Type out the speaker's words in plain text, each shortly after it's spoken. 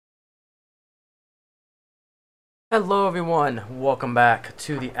Hello everyone, welcome back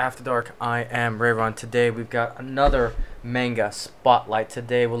to the After Dark. I am Rayron. Today we've got another manga spotlight.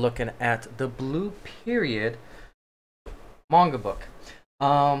 Today we're looking at the Blue Period manga book.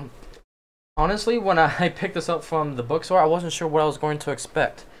 Honestly, when I picked this up from the bookstore, I wasn't sure what I was going to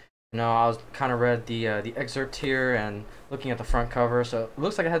expect. I was kind of read the excerpt here and looking at the front cover, so it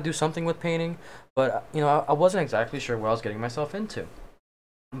looks like I had to do something with painting, but I wasn't exactly sure what I was getting myself into.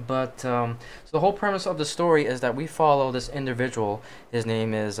 But so the whole premise of the story is that we follow this individual. His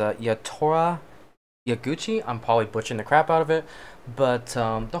name is Yatora Yaguchi. I'm probably butchering the crap out of it, but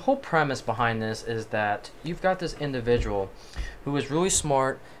the whole premise behind this is that you've got this individual who is really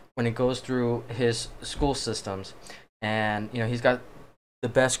smart when it goes through his school systems, and he's got the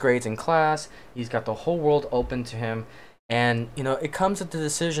best grades in class. He's got the whole world open to him, and it comes to the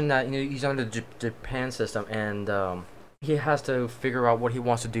decision that he's under the Japan system, and he has to figure out what he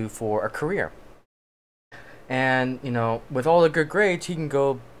wants to do for a career. And, with all the good grades, he can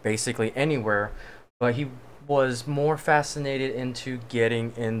go basically anywhere, but he was more fascinated into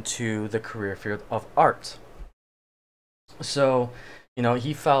getting into the career field of art. So,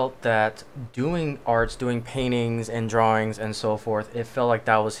 he felt that doing arts, doing paintings and drawings and so forth, it felt like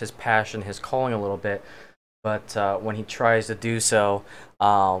that was his passion, his calling a little bit. But when he tries to do so,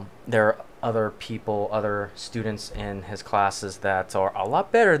 there are other people, other students in his classes that are a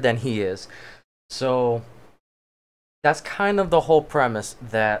lot better than he is. So that's kind of the whole premise,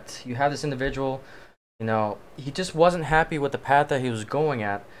 that you have this individual, he just wasn't happy with the path that he was going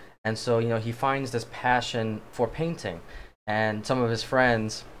at. And so, he finds this passion for painting. And some of his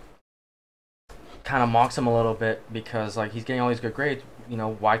friends kind of mocks him a little bit because, like, he's getting all these good grades.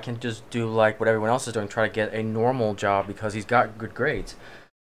 Why can't he just do like what everyone else is doing, try to get a normal job because he's got good grades?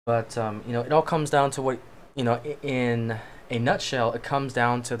 But it all comes down to what, in a nutshell, it comes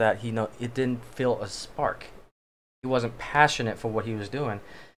down to that it didn't feel a spark. He wasn't passionate for what he was doing,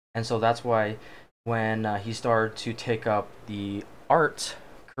 and so that's why when he started to take up the art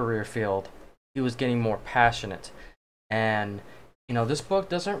career field, he was getting more passionate. And this book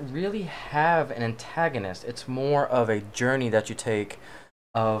doesn't really have an antagonist. It's more of a journey that you take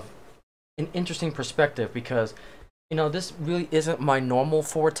of an interesting perspective, because this really isn't my normal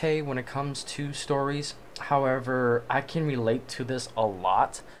forte when it comes to stories. However, I can relate to this a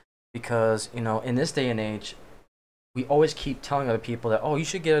lot because in this day and age, we always keep telling other people that, oh, you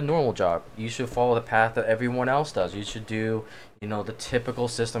should get a normal job, you should follow the path that everyone else does, you should do the typical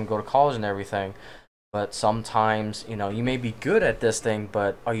system, go to college and everything. But sometimes, you may be good at this thing,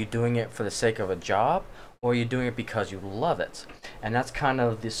 but are you doing it for the sake of a job, or are you doing it because you love it? And that's kind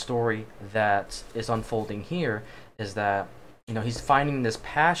of the story that is unfolding here, is that, he's finding this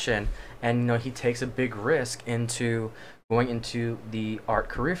passion, and, he takes a big risk into going into the art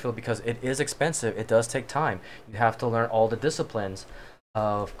career field because it is expensive. It does take time. You have to learn all the disciplines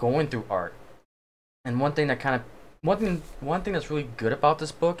of going through art. And one thing that's really good about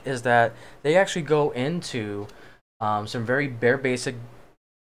this book is that they actually go into some very bare-boned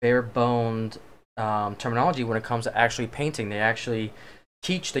terminology when it comes to actually painting. They actually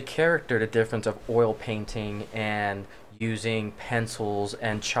teach the character the difference of oil painting and using pencils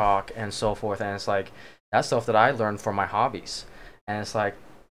and chalk and so forth. And it's like, that's stuff that I learned from my hobbies. And it's like,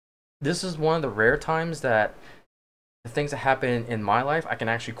 this is one of the rare times that the things that happen in my life, I can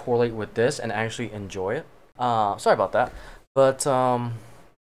actually correlate with this and actually enjoy it. Sorry about that. But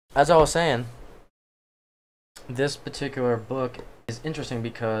as I was saying, this particular book is interesting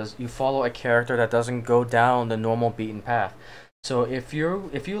because you follow a character that doesn't go down the normal beaten path. So if you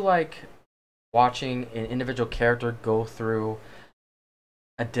like watching an individual character go through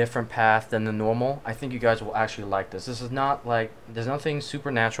a different path than the normal, I think you guys will actually like this. This is not like, there's nothing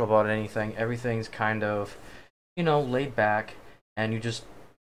supernatural about anything. Everything's kind of, laid back, and you just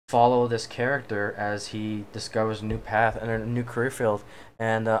follow this character as he discovers a new path and a new career field.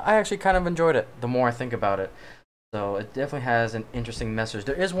 And I actually kind of enjoyed it the more I think about it. So it definitely has an interesting message.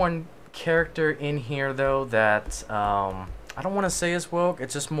 There is one character in here though that I don't want to say is woke.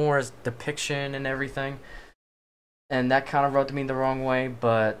 It's just more as depiction and everything, and that kind of rubbed me the wrong way.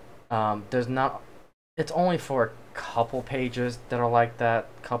 But there's not. It's only for a couple pages that are like that,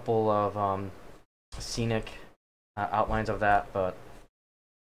 couple of scenic outlines of that. But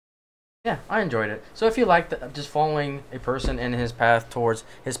yeah, I enjoyed it. So if you like just following a person in his path towards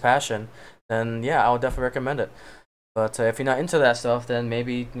his passion, then yeah, I would definitely recommend it. But if you're not into that stuff, then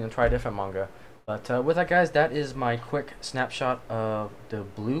maybe try a different manga. But with that, guys, that is my quick snapshot of the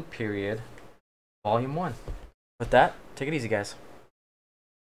Blue Period Volume 1. With that, take it easy, guys.